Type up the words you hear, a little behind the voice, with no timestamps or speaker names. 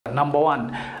Number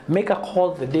one, make a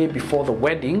call the day before the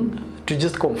wedding to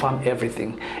just confirm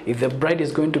everything. If the bride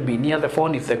is going to be near the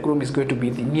phone, if the groom is going to be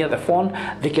near the phone,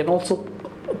 they can also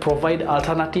provide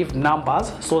alternative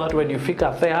numbers so that when you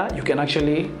figure there, you can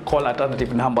actually call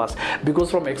alternative numbers. Because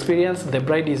from experience, the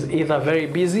bride is either very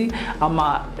busy,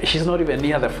 ama she's not even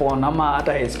near the phone, ama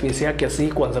hata space yake si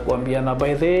kwanza kuambiana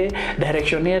by the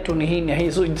direction yetu ni hii ni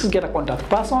hii. So you just get a contact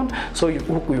person so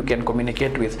who you can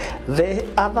communicate with. The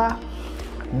other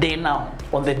day now,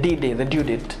 on the D-Day, the due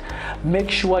date,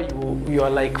 make sure you are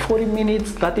like 40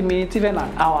 minutes, 30 minutes, even an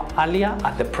hour earlier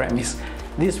at the premise.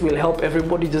 This will help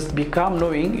everybody just be calm,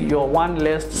 knowing you're one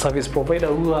less service provider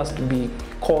who has to be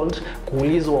called,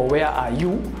 kuulizwa where are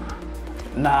you,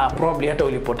 na probably hata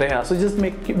ulipotea. So just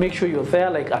make sure you're there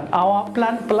like an hour.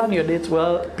 Plan your dates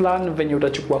well, plan venye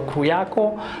utachukua crew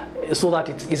yako so that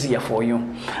it's easier for you.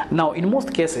 Now in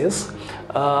most cases,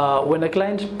 when a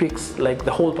client picks like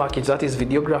the whole package, that is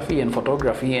videography and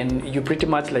photography, and you pretty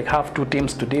much like have two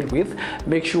teams to deal with,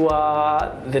 make sure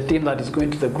the team that is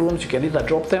going to the grooms, you can either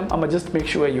drop them or just make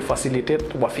sure you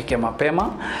facilitate wafike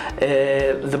mapema.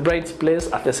 The bride's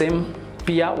place at the same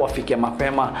pia wafike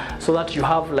mapema, so that you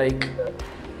have like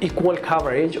equal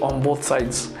coverage on both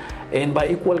sides. And by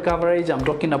equal coverage, I'm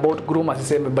talking about groom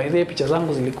asiseme by the picha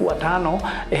zangu zilikuwa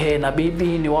 5 na bibi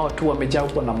ni wao tu wamejaa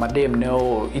huko na madem.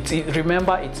 No,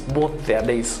 remember it's both their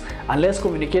days. Unless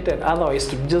communicated otherwise,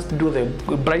 to just do the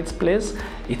bride's place,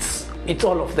 it's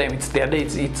all of them, it's their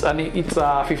dates. It's a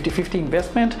 50-50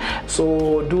 investment.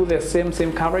 So do the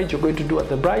same coverage you're going to do at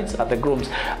the brides, at the grooms.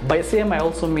 By same I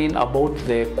also mean about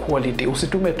the quality.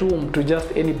 Usitume tu to just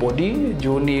anybody.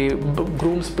 Juni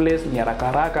groom's place ni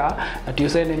haraka that you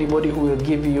send anybody who will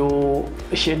give you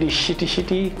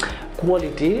shitty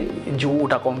quality, juu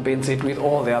uta compensate with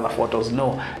all the other photos.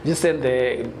 No, just send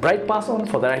the right person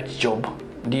for the right job.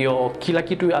 Ndio kila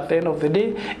kitu at the end of the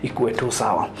day ikuwe tu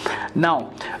sawa.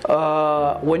 Now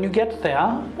when you get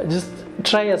there, just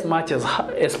try as much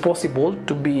as possible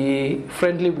to be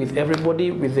friendly with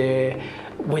everybody, with the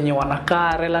wenye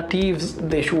wanakaa relatives,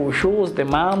 the shows, the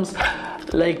moms.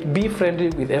 Like, be friendly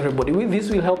with everybody. This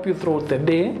will help you throughout the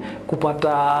day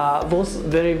kupata those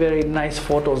very nice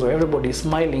photos where everybody is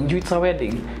smiling. It's a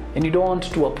wedding and you don't want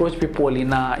to approach people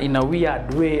in a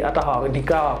weird way. Hata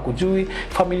hawanikaa kujui.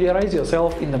 Familiarize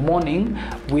yourself in the morning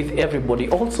with everybody.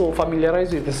 Also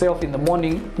familiarize with yourself in the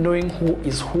morning, knowing who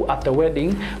is who at the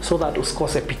wedding, so that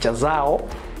usikose picha zao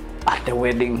at the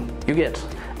wedding. You get?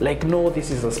 Like, no,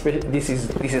 this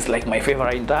is like my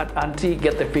favorite dad, auntie,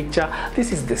 get the picture.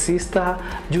 This is the sister.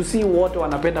 You see what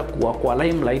wanapenda kwa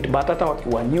limelight, but hata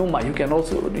wakiwa nyuma, you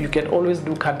can always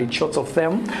do candid shots of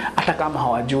them hata kama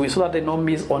hawajui, so that they don't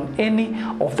miss on any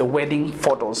of the wedding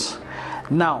photos.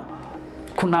 Now,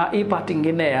 kuna hii part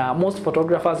ingine ya most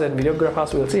photographers and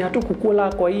videographers will say hatu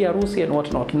kukula kwa hii harusi and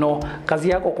what not. No, kazi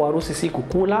yako kwa harusi si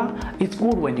kukula. It's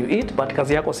good when you eat, but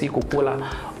kazi yako si kukula.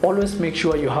 Always make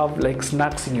sure you have like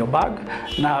snacks in your bag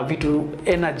na vitu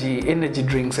energy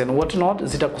drinks and what not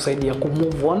zitakusaidia ku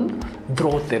move on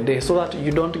throughout the day, so that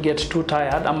you don't get too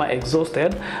tired ama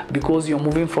exhausted because you're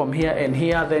moving from here and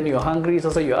here, then you're hungry.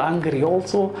 Sasa you're hungry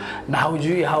also, na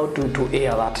haujui how to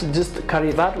air that. Just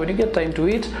carry that. When you get time to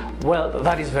eat, well,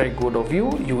 that is very good of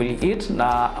you. You will eat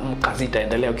na kazi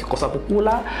itaendelea. Ukikosa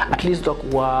kukula, at least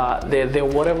utakuwa the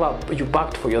whatever you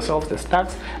packed for yourself, the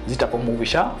snacks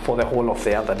zitakumovisha for the whole of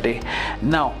the other day.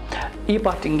 Now, hii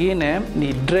part ingine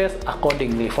ni dress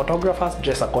accordingly. Photographers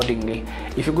dress accordingly.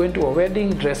 If you're going to a wedding,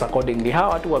 dress accordingly. Hawa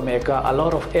watu wameka a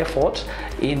lot of effort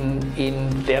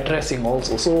in their dressing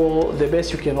also. So the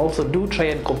best you can also do, try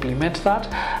and complement that.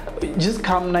 Just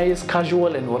come nice,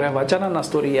 casual and whatever. Achana na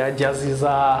story ya jazzy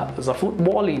za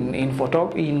football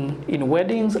in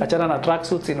weddings. Achana na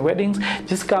tracksuits in weddings.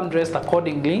 Just come dressed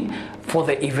accordingly for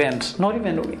the event. Not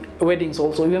even weddings,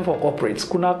 also even for corporates.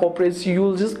 Kuna corporates,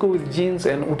 you'll just go with jeans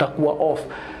and utakuwa off.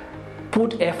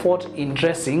 Put effort in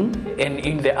dressing and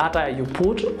in the attire you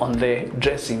put on the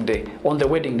dressing day, on the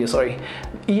wedding day, sorry.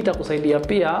 Itakusaidia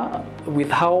pia with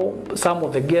how some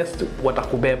of the guests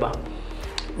watakubeba.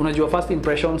 Unajua, first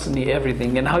impressions ni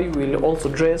everything, and how you will also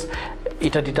dress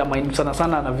itadetermine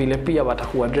sana na vile pia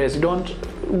watakuwa dress.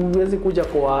 Uwezi kuja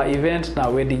kwa event na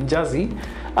wedding jazzy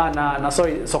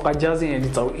soccer jazzy, and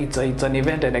it's an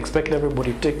event and expect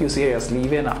everybody to take you seriously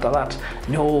even after that.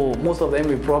 No, most of them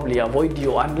will probably avoid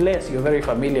you unless you're very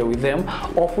familiar with them,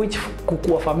 of which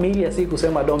kukuwa familiar si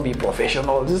kusema don't be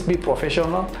professional. Just be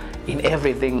professional in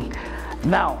everything.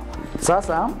 Now,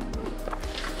 sasa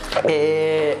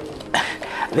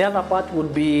the other part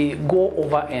would be go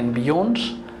over and beyond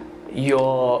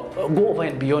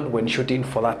when shooting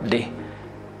for that day.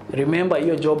 remember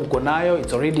hiyo job uko nayo,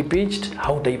 it's already pitched,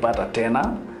 hautaipata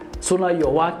tena. So now you're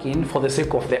working for the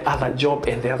sake of the other job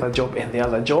and the other job and the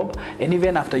other job, and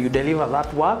even after you deliver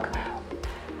that work,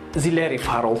 zile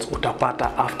referrals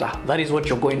utapata after. That is what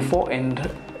you're going for, and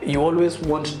you always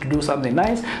want to do something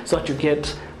nice so that you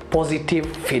get positive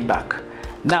feedback.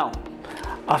 Now,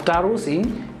 after harusi,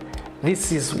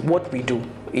 this is what we do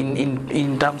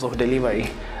in terms of delivery.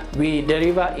 We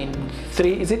deliver in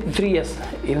three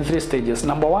stages.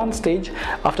 Number one stage,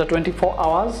 after 24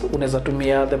 hours, unaweza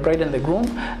tumia the bride and the groom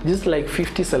just like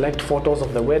 50 select photos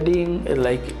of the wedding,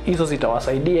 like hizo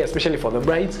zitawasaidia especially for the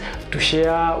brides to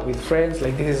share with friends,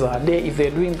 like this is our day. If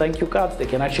they're doing thank you cards, they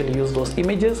can actually use those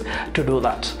images to do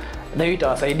that. Na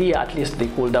itawasaidia at least they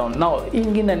cool down. Now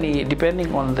ingine ni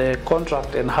depending on the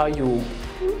contract and how you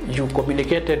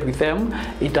communicated with them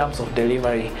in terms of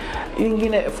delivery.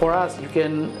 Ingine, for us, you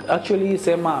can actually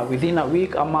sema within a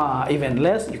week ama even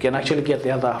less, you can actually get the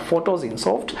other photos in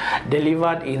soft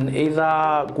delivered in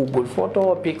either Google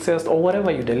Photo, Pixels, or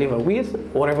whatever you deliver with,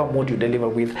 whatever mode you deliver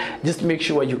with. Just make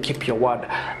sure you keep your word.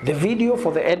 The video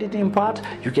for the editing part,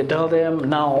 you can tell them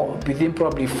now within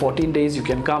probably 14 days you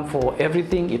can come for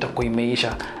everything, itakuwa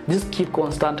imeisha. Just keep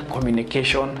constant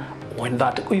communication when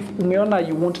that. If umeona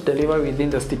you won't deliver within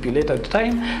the stipulated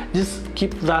time, just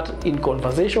keep that in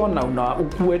conversation. Now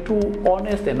ukuwe too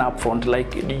honest and upfront,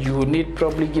 like you need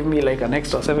probably give me like an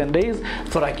extra 7 days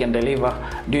so I can deliver.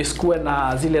 Do isikuwe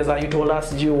na zile za you told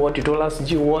us do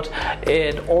what,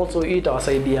 and also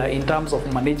itawasaidia in terms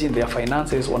of managing their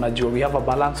finances. Wanajua we have a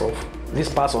balance of this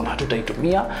person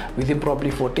hatutaitumia within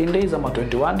probably 14 days ama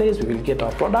 21 days, we will get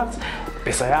our products.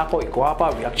 Pesa yako iko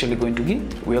hapa, we actually going to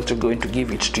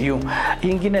give it to you.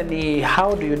 Ingine ni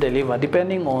how do you deliver,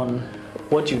 depending on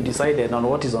what you decided on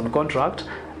what is on contract.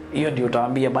 Hiyo ndio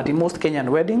utaambia, but in most Kenyan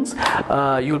weddings,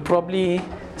 you'll probably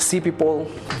see people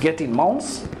getting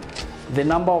mounts. The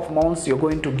number of mounts you're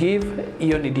going to give,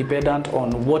 hiyo ni dependent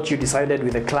on what you decided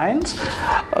with the client.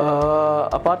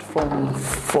 Apart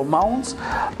from mounts,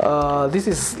 this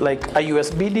is like a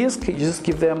USB disc. You just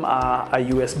give them a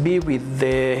USB with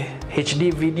the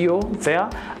HD video there,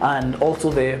 and also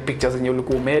the pictures in your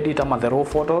edit ama the raw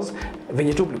photos.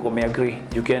 Venye tu agree,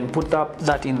 you can put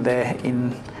that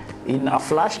in a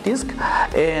flash disk.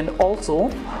 And also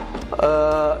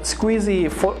squeezy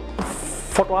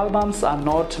photo albums are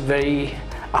not very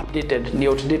updated, ni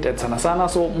outdated sana,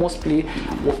 so mostly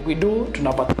what we do,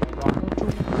 tunapata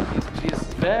this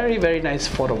very nice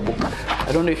photo book.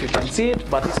 I don't know if you can see it,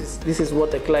 but this is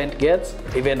what the client gets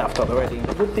even after the wedding.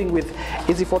 The good thing with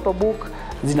hizi photo book,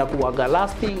 zinakuwaga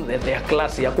lasting, they are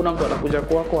classy. Hakuna mtu anakuja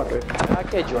kwako atoe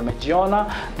package wamejiona,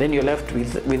 then you're left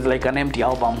with like an empty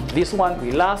album. This one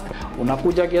will last.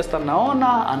 Unakuja guest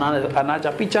anaona,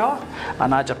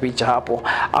 anaacha picha hapo.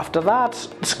 After that,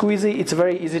 squeezy, it's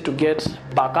very easy to get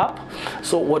backup.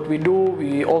 So what we do,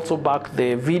 we also back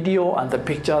the video and the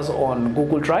pictures on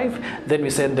Google Drive, then we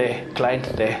send the client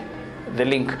the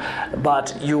link.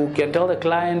 But you can tell the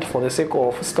client, for the sake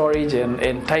of storage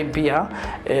and time here,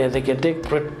 they can take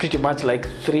pretty much like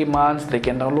 3 months. They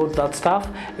can download that stuff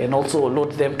and also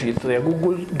load them to their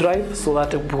Google Drive, so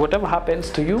that whatever happens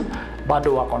to you,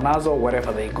 bado wako nazo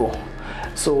wherever they go.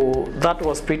 So that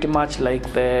was pretty much like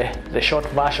the short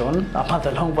version, about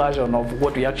the long version of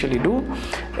what we actually do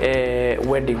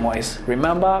wedding wise.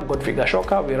 Remember, Godfrey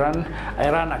Gashoka, I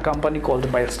run a company called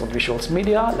Milestone Visuals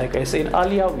Media. Like I said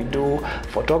earlier, we do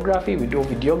photography, we do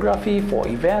videography for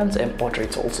events and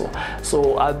portraits also.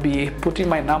 So I'll be putting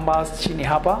my numbers chini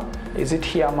hapa. Is it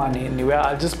here, man? Anywhere,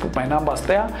 I'll just put my numbers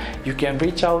there. You can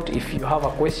reach out if you have a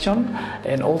question,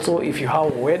 and also if you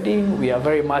have a wedding, we are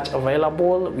very much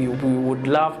available. We would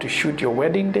love to shoot your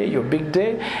wedding day, your big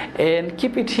day, and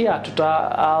keep it here.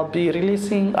 I'll be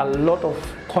releasing a lot of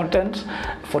content,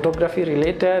 photography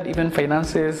related, even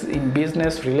finances in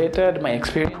business related, my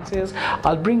experiences.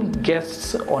 I'll bring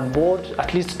guests on board,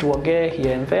 at least to ongea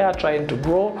here and there, trying to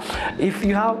grow. If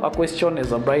you have a question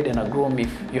as a bride and a groom, if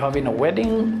you're having a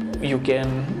wedding, you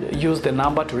can use the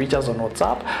number to reach us on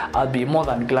WhatsApp. I'll be more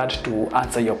than glad to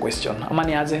answer your question.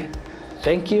 Amani aje.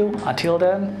 Thank you. Until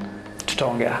then,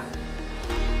 tutaongea.